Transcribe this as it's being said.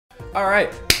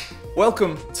Alright,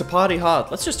 welcome to Party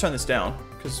Hard. Let's just turn this down,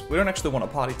 because we don't actually want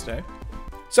to party today.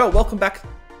 So, welcome back,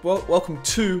 welcome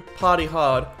to Party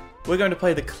Hard. We're going to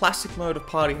play the classic mode of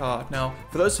Party Hard. Now,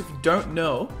 for those of you who don't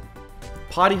know,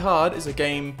 Party Hard is a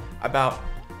game about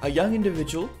a young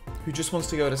individual who just wants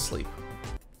to go to sleep.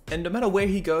 And no matter where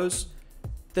he goes,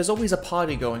 there's always a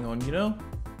party going on, you know?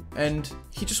 And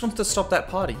he just wants to stop that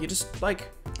party. He just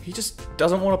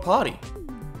doesn't want to party.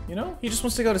 You know? He just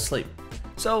wants to go to sleep.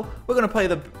 So, we're going to play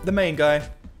the main guy,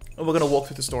 and we're going to walk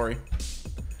through the story.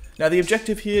 Now, the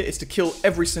objective here is to kill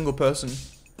every single person,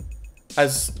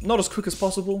 not as quick as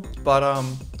possible, but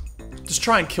just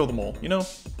try and kill them all, you know?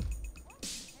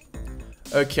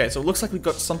 Okay, so it looks like we've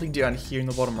got something down here in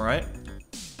the bottom right.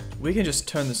 We can just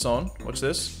turn this on, watch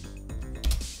this.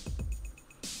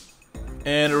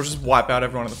 And it'll just wipe out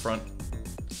everyone in the front.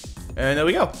 And there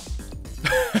we go.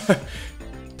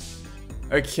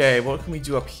 Okay, what can we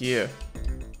do up here?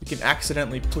 We can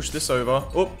accidentally push this over.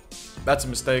 Oh, that's a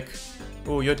mistake.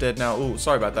 Oh, you're dead now. Oh,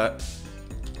 sorry about that.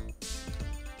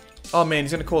 Oh man,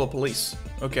 he's gonna call the police.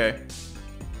 Okay.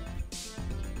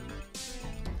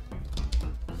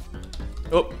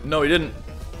 Oh, no he didn't.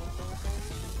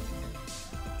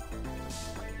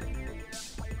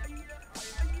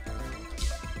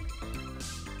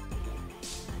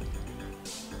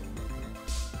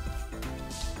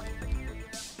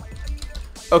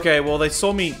 Okay, well they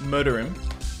saw me murder him.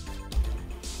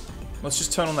 Let's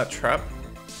just turn on that trap.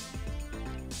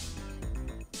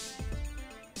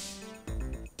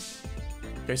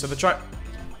 Okay, so the trap...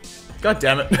 God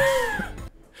damn it.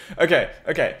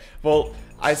 Okay. Well,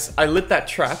 I lit that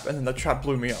trap and then the trap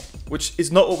blew me up. Which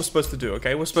is not what we're supposed to do,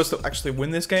 okay? We're supposed to actually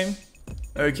win this game.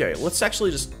 Okay, let's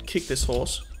actually just kick this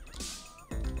horse.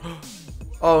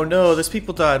 Oh no, there's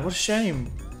people died. What a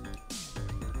shame.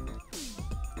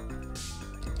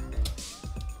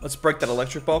 Let's break that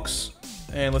electric box,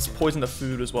 and let's poison the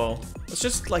food as well. Let's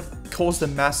just, like, cause the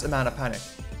mass amount of panic.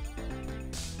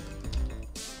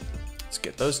 Let's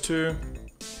get those two.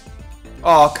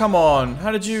 Oh, come on. How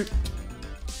did you...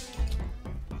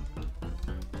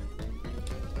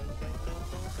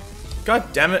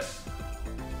 God damn it.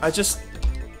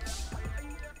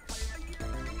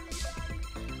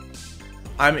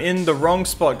 I'm in the wrong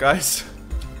spot, guys.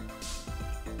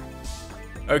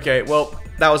 Okay, well,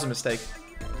 that was a mistake.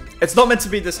 It's not meant to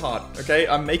be this hard, okay?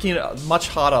 I'm making it much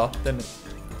harder than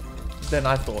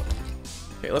I thought.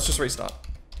 Okay, let's just restart.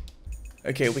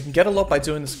 Okay, we can get a lot by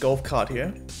doing this golf cart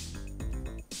here.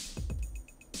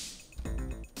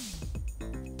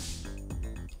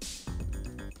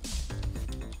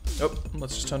 Oh,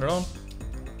 let's just turn it on.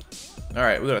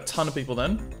 Alright, we got a ton of people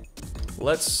then.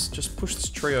 Let's just push this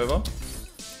tree over.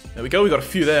 There we go, we got a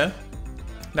few there.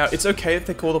 Now, it's okay if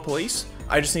they call the police.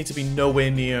 I just need to be nowhere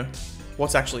near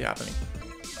what's actually happening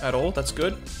at all. That's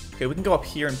good. Okay, we can go up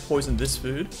here and poison this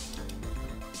food.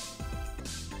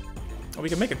 Oh, we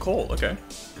can make a call. Okay.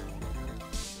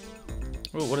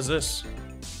 Oh, what is this?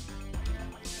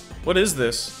 What is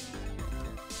this?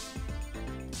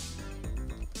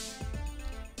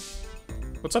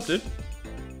 What's up, dude?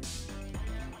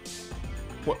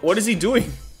 What is he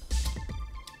doing?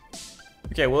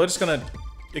 Okay, well, we're just gonna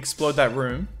explode that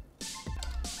room.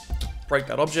 Break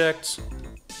that object.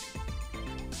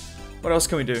 What else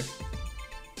can we do?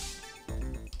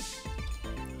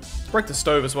 Break the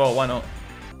stove as well, why not?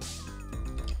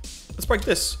 Let's break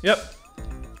this. Yep.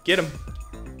 Get him.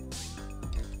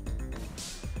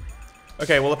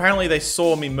 Okay, well apparently they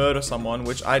saw me murder someone,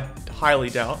 which I highly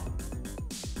doubt.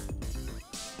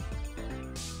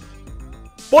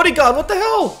 Bodyguard, what the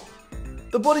hell?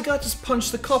 The bodyguard just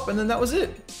punched the cop and then that was it.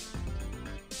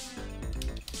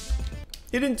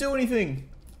 He didn't do anything.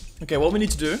 Okay, what we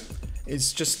need to do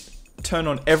is just turn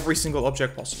on every single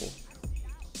object possible.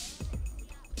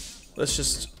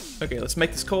 Okay, let's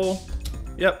make this call.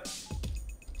 Yep.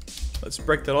 Let's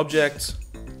break that object.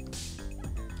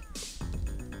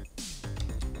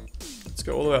 Let's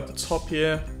go all the way up the top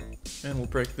here. And we'll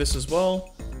break this as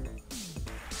well.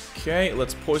 Okay,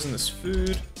 let's poison this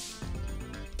food.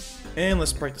 And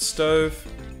let's break the stove.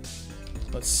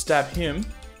 Let's stab him.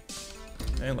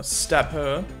 And let's stab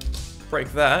her.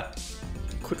 Break that.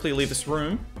 Quickly leave this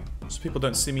room, so people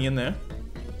don't see me in there.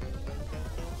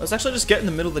 Let's actually just get in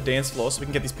the middle of the dance floor so we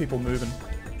can get these people moving.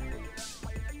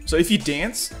 So if you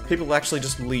dance, people will actually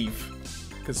just leave,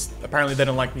 because apparently they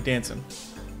don't like me dancing.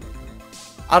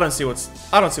 I don't see what's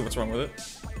wrong with it.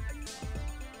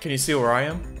 Can you see where I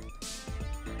am?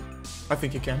 I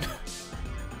think you can.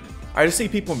 I just see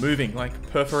people moving,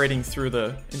 like perforating through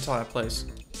the entire place.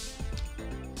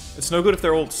 It's no good if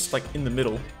they're all just like in the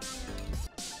middle.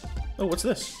 Oh, what's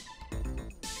this?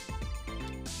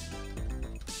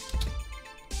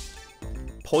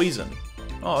 poison.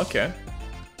 Oh, okay.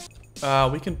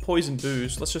 We can poison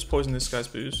booze. Let's just poison this guy's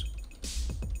booze.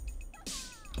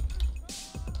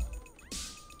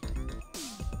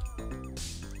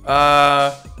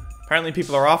 Apparently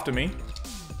people are after me.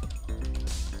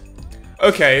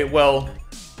 Okay, well.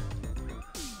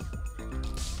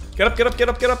 Get up, get up, get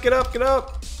up, get up, get up, get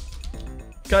up.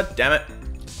 God damn it.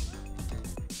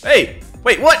 Hey!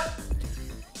 Wait, what?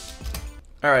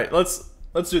 Alright, let's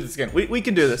do this again. We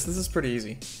can do this. This is pretty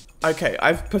easy. Okay,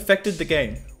 I've perfected the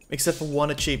game. Except for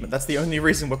one achievement. That's the only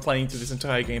reason we're playing through this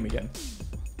entire game again.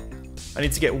 I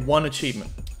need to get one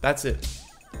achievement. That's it.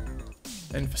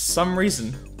 And for some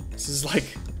reason, this is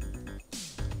like...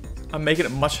 I'm making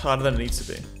it much harder than it needs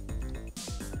to be.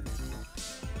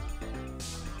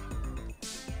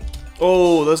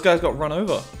 Oh, those guys got run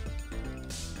over.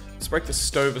 Let's break the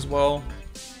stove as well.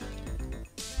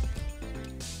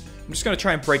 I'm just gonna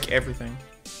try and break everything.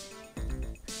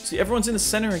 See, everyone's in the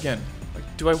center again. Like,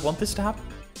 do I want this to happen?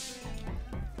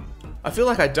 I feel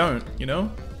like I don't, you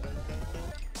know?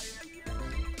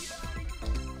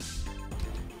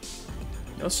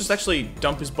 Let's just actually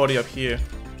dump his body up here.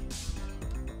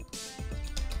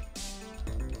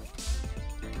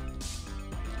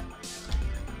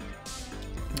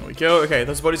 There we go. Okay,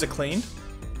 those bodies are clean.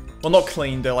 Well, not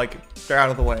clean, they're like, they're out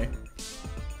of the way.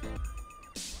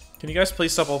 Can you guys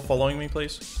please stop all following me,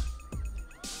 please?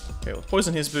 Okay, we'll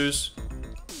poison his booze.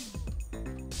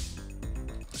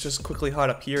 Let's just quickly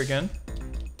hide up here again.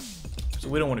 So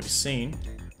we don't want to be seen.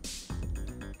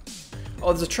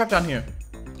 Oh, there's a trap down here.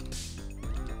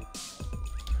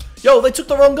 Yo, they took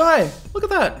the wrong guy! Look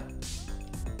at that!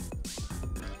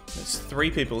 There's 3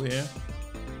 people here.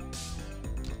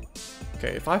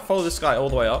 Okay, if I follow this guy all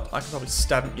the way up, I can probably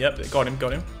stab him. Yep, got him,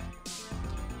 got him.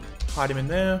 Hide him in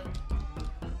there.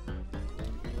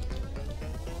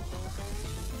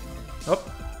 Oh,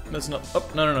 there's not. Oh,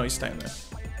 no, he's staying there.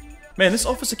 Man, this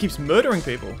officer keeps murdering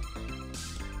people.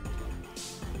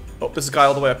 Oh, there's a guy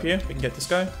all the way up here. We can get this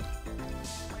guy.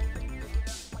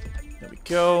 There we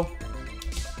go.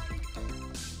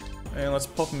 And let's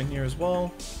pop him in here as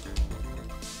well.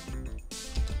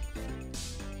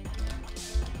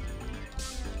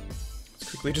 Let's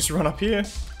quickly just run up here.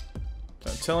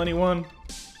 Don't tell anyone.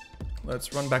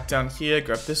 Let's run back down here,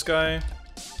 grab this guy.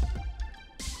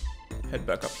 Head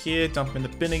back up here, dump him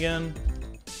in the bin again.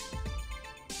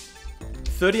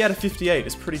 30 out of 58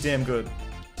 is pretty damn good.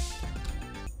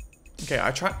 Okay,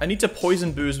 I need to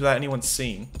poison booze without anyone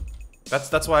seeing.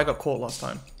 That's why I got caught last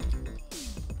time.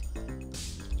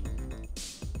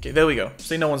 Okay, there we go.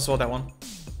 See, no one saw that one.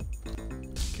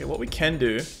 Okay, what we can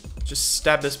do is just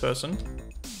stab this person,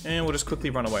 and we'll just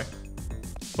quickly run away.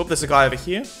 Oh, there's a guy over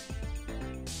here.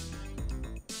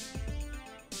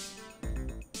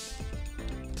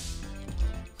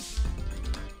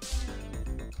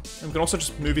 And we can also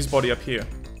just move his body up here,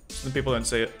 so the people don't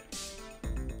see it.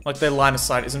 Like, their line of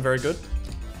sight isn't very good.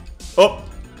 Oh!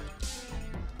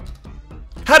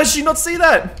 How did she not see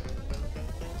that?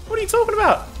 What are you talking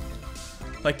about?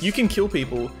 Like, you can kill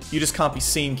people, you just can't be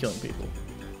seen killing people.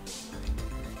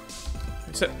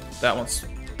 Except that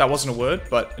wasn't a word,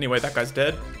 but anyway, that guy's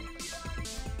dead.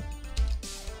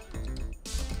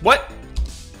 What?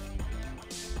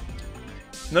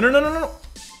 No.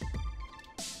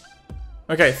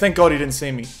 Okay, thank God he didn't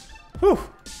see me. Whew.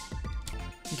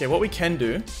 Okay, what we can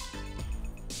do,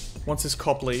 once this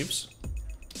cop leaves,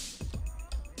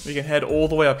 we can head all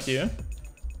the way up here.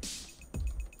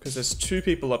 Because there's 2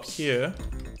 people up here.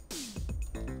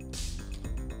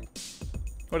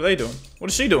 What are they doing? What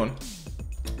is she doing?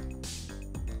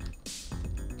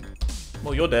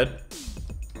 Well, you're dead.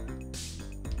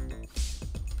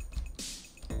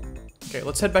 Okay,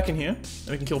 let's head back in here, and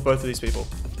we can kill both of these people.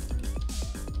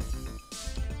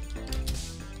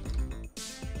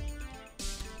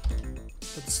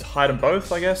 Let's hide them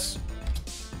both, I guess.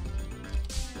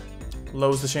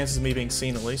 Lowers the chances of me being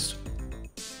seen, at least.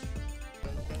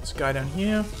 This guy down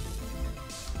here.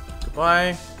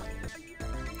 Goodbye.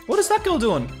 What is that girl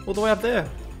doing? All the way up there.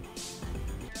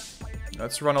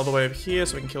 Let's run all the way over here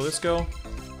so we can kill this girl.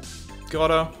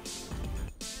 Got her.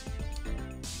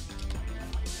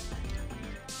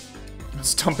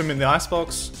 Let's dump him in the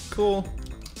icebox. Cool.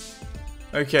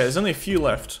 Okay, there's only a few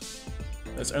left.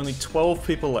 There's only 12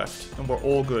 people left, and we're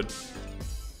all good.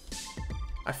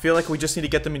 I feel like we just need to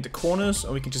get them into corners,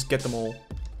 and we can just get them all.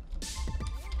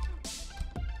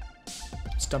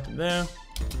 Let's dump him there.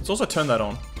 Let's also turn that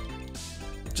on.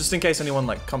 Just in case anyone,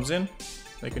 like, comes in,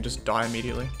 they can just die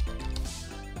immediately.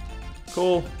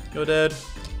 Cool. You're dead.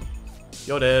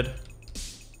 You're dead.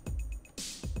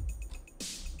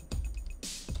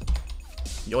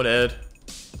 You're dead.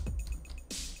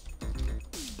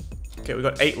 Okay, we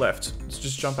got 8 left. Let's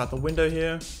just jump out the window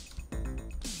here.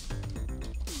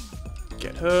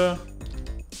 Get her.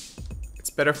 It's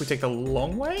better if we take the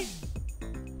long way?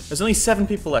 There's only 7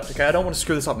 people left, okay? I don't want to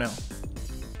screw this up now.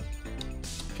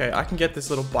 Okay, I can get this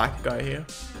little bike guy here.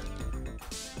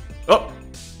 Oh!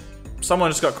 Someone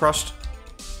just got crushed.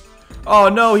 Oh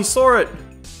no, he saw it!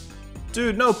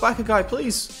 Dude, no, biker guy,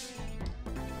 please!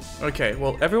 Okay,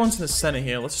 well, everyone's in the center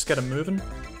here. Let's just get him moving.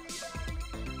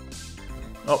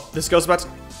 Oh, this girl's about to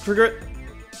trigger it.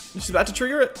 She's about to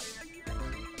trigger it.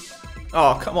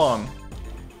 Oh, come on.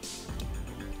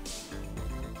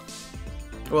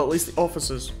 Well, at least the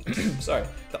officers... Sorry.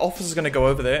 The officer's gonna go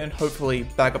over there and hopefully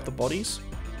bag up the bodies.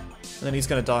 And then he's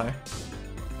gonna die.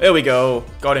 There we go.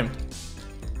 Got him.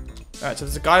 Alright, so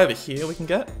there's a guy over here we can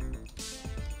get.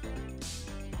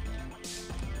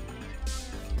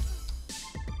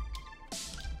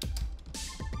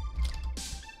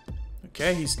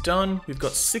 Okay, he's done. We've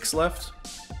got 6 left.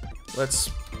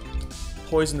 Let's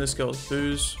poison this girl's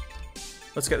booze.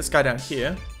 Let's get this guy down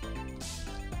here.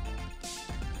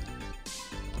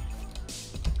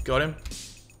 Got him.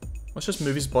 Let's just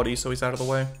move his body so he's out of the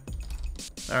way.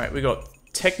 Alright, we got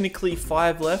technically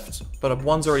 5 left, but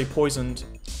 1's already poisoned.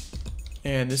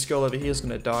 And this girl over here is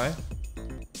gonna die.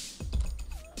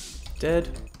 Dead.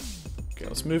 Okay,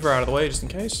 let's move her out of the way just in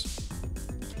case.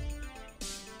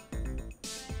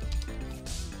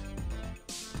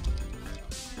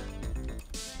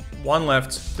 One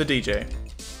left, the DJ.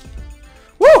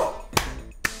 Woo!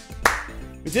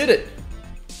 We did it!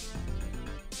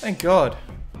 Thank God.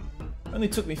 Only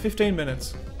took me 15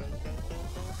 minutes.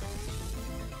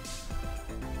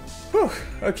 Whew,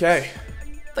 okay.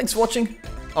 Thanks for watching.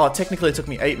 Oh, technically it took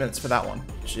me 8 minutes for that one.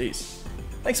 Jeez.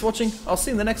 Thanks for watching. I'll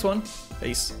see you in the next one.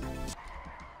 Peace.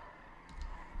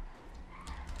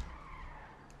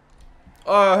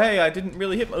 Oh, hey, I didn't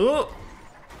really hit my... Ugh!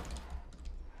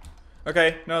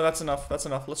 Okay, no, that's enough. That's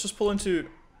enough. Let's just pull into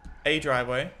a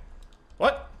driveway.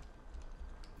 What?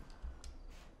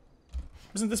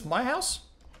 Isn't this my house?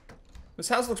 This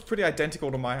house looks pretty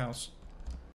identical to my house.